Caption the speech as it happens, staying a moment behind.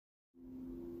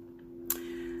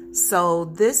So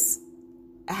this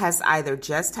has either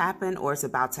just happened or it's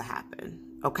about to happen,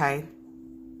 okay?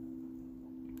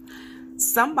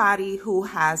 Somebody who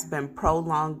has been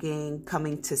prolonging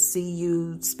coming to see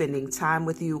you, spending time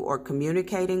with you, or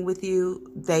communicating with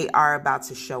you, they are about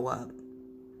to show up.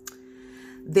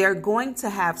 They're going to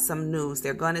have some news.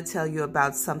 They're going to tell you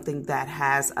about something that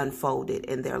has unfolded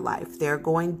in their life. They're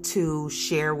going to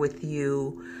share with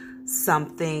you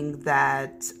something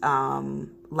that,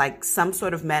 like some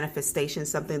sort of manifestation,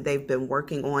 something they've been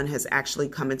working on has actually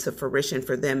come into fruition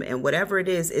for them. And whatever it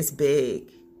is, it's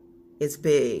big. It's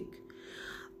big.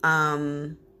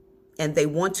 And they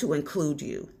want to include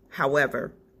you.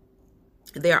 However,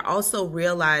 they're also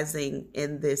realizing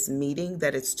in this meeting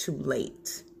that it's too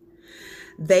late.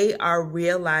 They are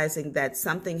realizing that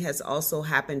something has also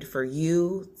happened for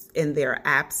you in their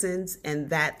absence, and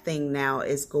that thing now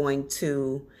is going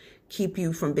to keep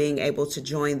you from being able to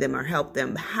join them or help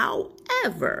them.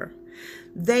 However,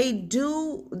 I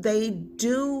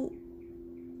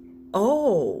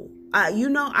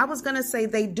was going to say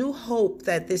they do hope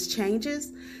that this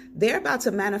changes. They're about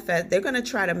to manifest. They're going to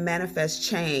try to manifest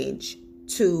change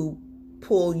to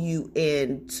pull you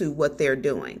into what they're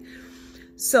doing.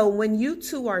 So when you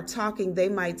two are talking, they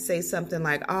might say something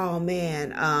like, oh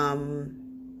man,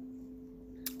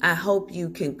 I hope you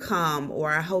can come,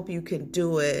 or I hope you can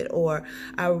do it, or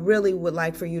I really would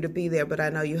like for you to be there, but I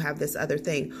know you have this other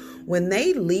thing. When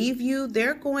they leave you,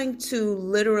 they're going to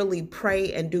literally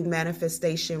pray and do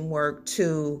manifestation work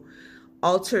to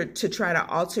try to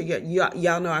alter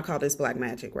y'all know I call this black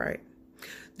magic, right?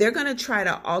 They're going to try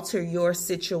to alter your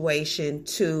situation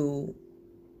to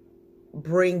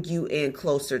bring you in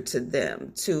closer to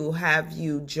them, to have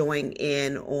you join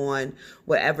in on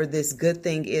whatever this good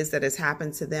thing is that has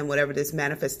happened to them, whatever this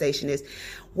manifestation is.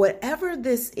 Whatever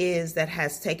this is that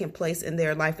has taken place in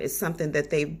their life is something that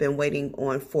they've been waiting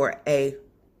on for a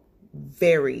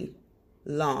very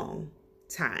long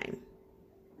time.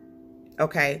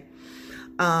 Okay.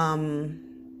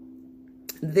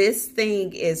 This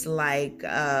thing is like,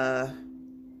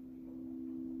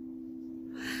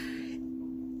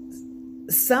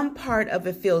 some part of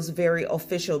it feels very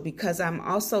official because I'm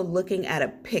also looking at a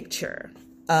picture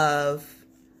of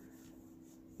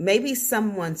maybe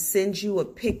someone sends you a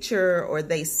picture, or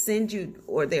they send you,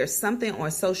 or there's something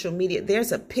on social media.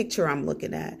 There's a picture I'm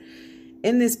looking at.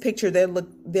 In this picture,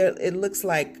 it looks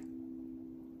like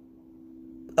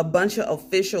a bunch of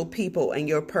official people and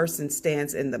your person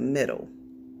stands in the middle.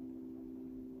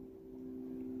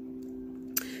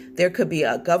 There could be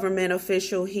a government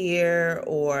official here,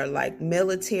 or like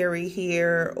military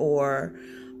here, or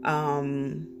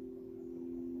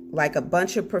like a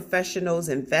bunch of professionals,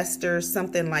 investors,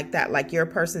 something like that. Like your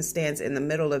person stands in the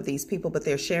middle of these people, but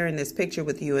they're sharing this picture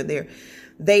with you, and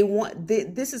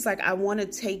this is like, I want to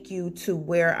take you to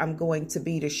where I'm going to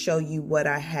be to show you what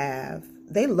I have.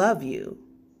 They love you.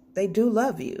 They do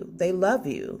love you. They love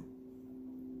you.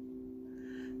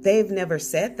 They've never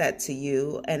said that to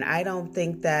you, and I don't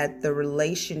think that the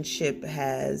relationship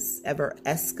has ever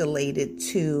escalated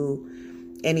to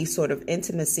any sort of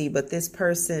intimacy, but this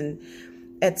person,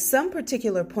 at some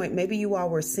particular point, maybe you all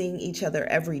were seeing each other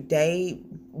every day,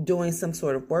 doing some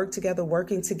sort of work together,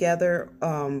 working together.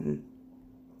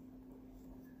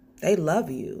 They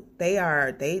love you. They are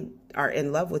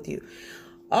in love with you.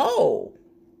 Oh.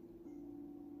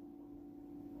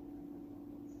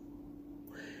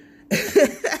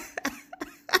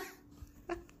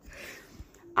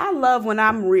 I love when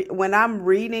I'm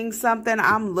reading something,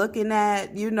 I'm looking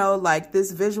at, like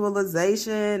this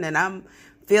visualization, and I'm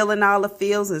feeling all the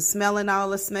feels and smelling all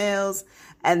the smells.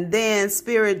 And then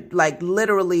spirit like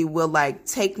literally will like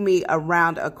take me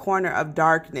around a corner of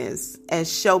darkness and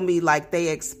show me like they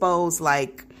expose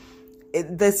like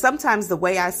sometimes the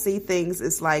way I see things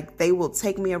is like they will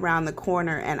take me around the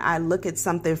corner and I look at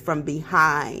something from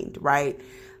behind, right?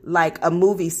 Like a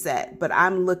movie set, but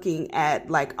I'm looking at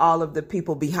like all of the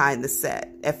people behind the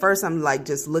set. At first, I'm like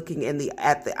just looking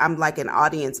I'm like an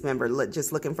audience member,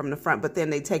 just looking from the front, but then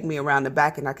they take me around the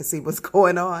back and I can see what's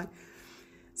going on.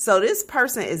 So this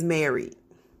person is married,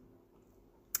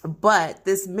 but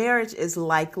this marriage is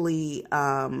likely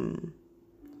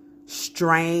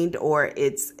strained, or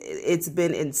it's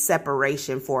been in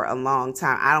separation for a long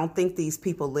time. I don't think these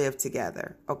people live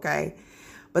together, okay?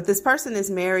 But this person is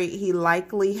married. He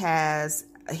likely has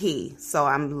so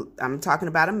I'm talking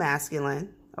about a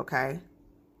masculine, okay?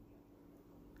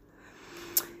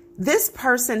 This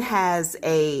person has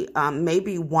a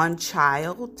maybe one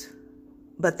child,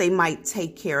 but they might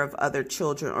take care of other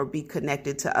children or be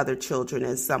connected to other children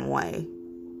in some way.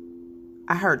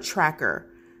 I heard tracker.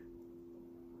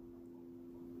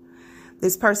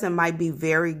 This person might be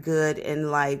very good in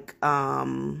like,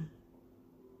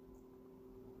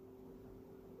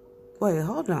 wait,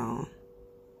 hold on.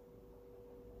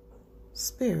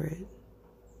 Spirit.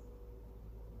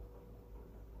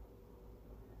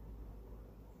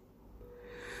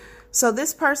 So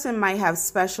this person might have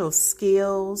special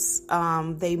skills.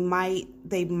 They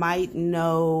might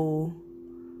know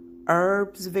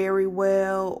herbs very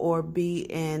well, or be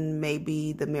in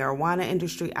maybe the marijuana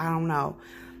industry. I don't know.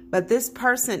 But this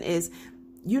person is,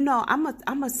 I'm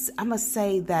a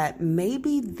say that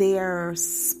maybe their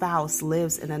spouse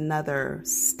lives in another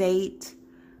state,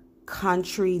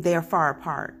 country. They're far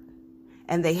apart,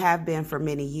 and they have been for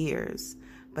many years,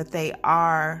 but they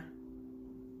are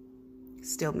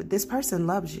still, this person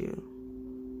loves you.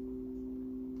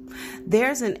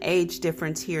 There's an age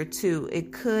difference here too.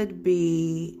 It could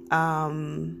be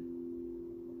 10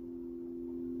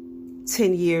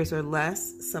 years or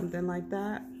less, something like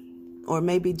that. Or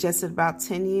maybe just about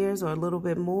 10 years or a little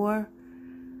bit more.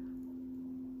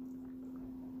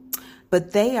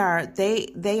 But they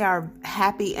are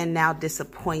happy and now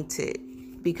disappointed,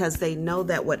 because they know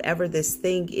that whatever this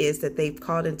thing is that they've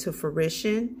called into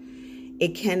fruition,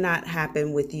 it cannot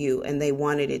happen with you, and they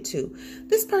wanted it to.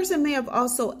 This person may have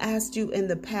also asked you in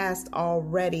the past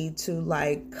already to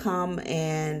like come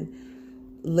and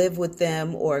live with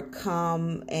them, or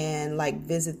come and like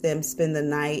visit them, spend the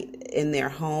night in their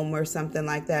home or something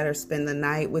like that, or spend the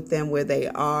night with them where they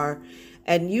are.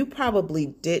 And you probably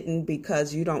didn't,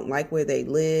 because you don't like where they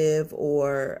live,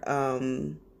 or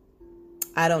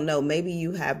I don't know, maybe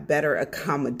you have better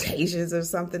accommodations or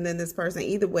something than this person.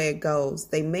 Either way it goes,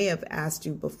 they may have asked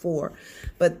you before,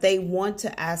 but they want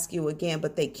to ask you again,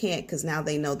 but they can't, because now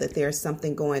they know that there's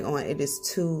something going on. It is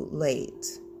too late.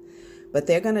 But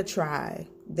they're going to try.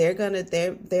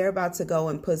 They're about to go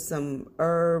and put some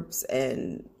herbs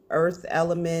and earth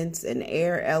elements and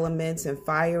air elements and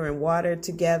fire and water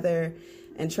together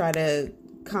and try to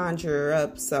conjure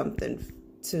up something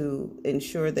to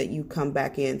ensure that you come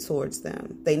back in towards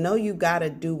them. They know you got to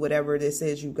do whatever this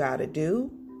is you got to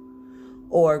do,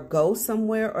 or go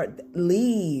somewhere or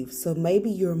leave. So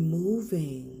maybe you're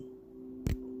moving.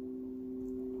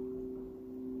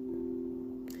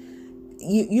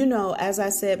 You know, as I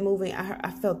said, moving, I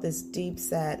felt this deep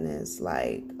sadness,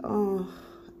 like, oh,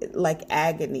 like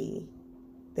agony.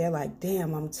 They're like,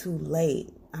 damn, I'm too late.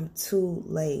 I'm too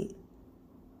late.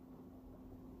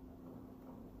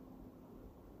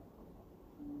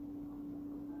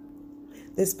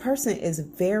 This person is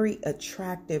very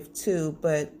attractive too,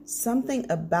 but something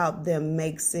about them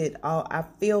makes it all, I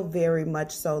feel very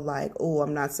much so like, oh,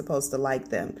 I'm not supposed to like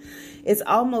them. It's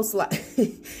almost like,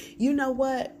 you know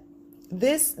what?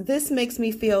 This makes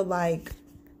me feel like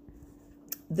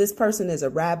this person is a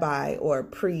rabbi or a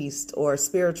priest or a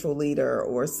spiritual leader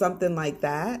or something like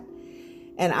that.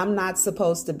 And I'm not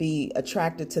supposed to be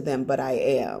attracted to them, but I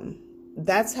am.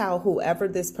 That's how whoever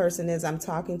this person is I'm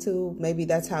talking to, maybe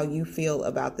that's how you feel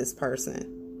about this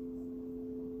person.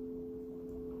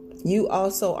 You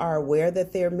also are aware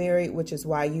that they're married, which is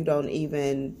why you don't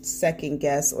even second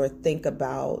guess or think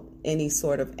about any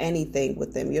sort of anything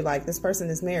with them. You're like, this person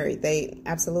is married. They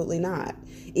absolutely not.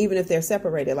 Even if they're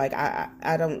separated, like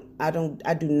I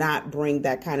do not bring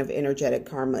that kind of energetic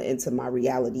karma into my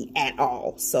reality at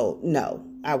all. So no,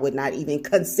 I would not even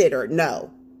consider. No.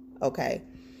 Okay.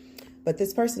 But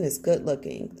this person is good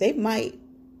looking. They might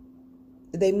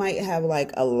have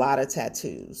like a lot of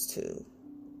tattoos too.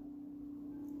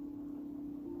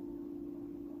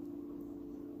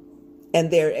 And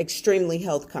they're extremely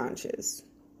health conscious.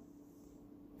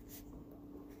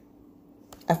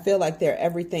 I feel like they're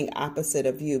everything opposite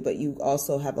of you, but you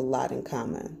also have a lot in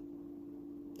common.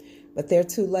 But they're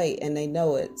too late and they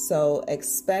know it. So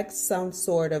expect some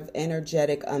sort of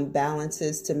energetic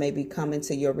imbalances to maybe come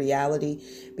into your reality,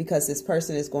 because this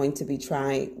person is going to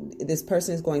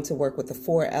work with the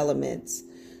 4 elements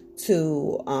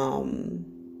to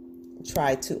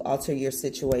try to alter your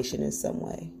situation in some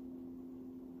way.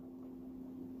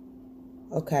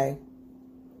 Okay.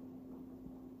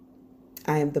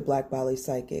 I am the Black Bali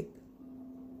Psychic.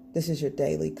 This is your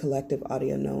daily collective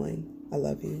audio knowing. I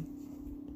love you.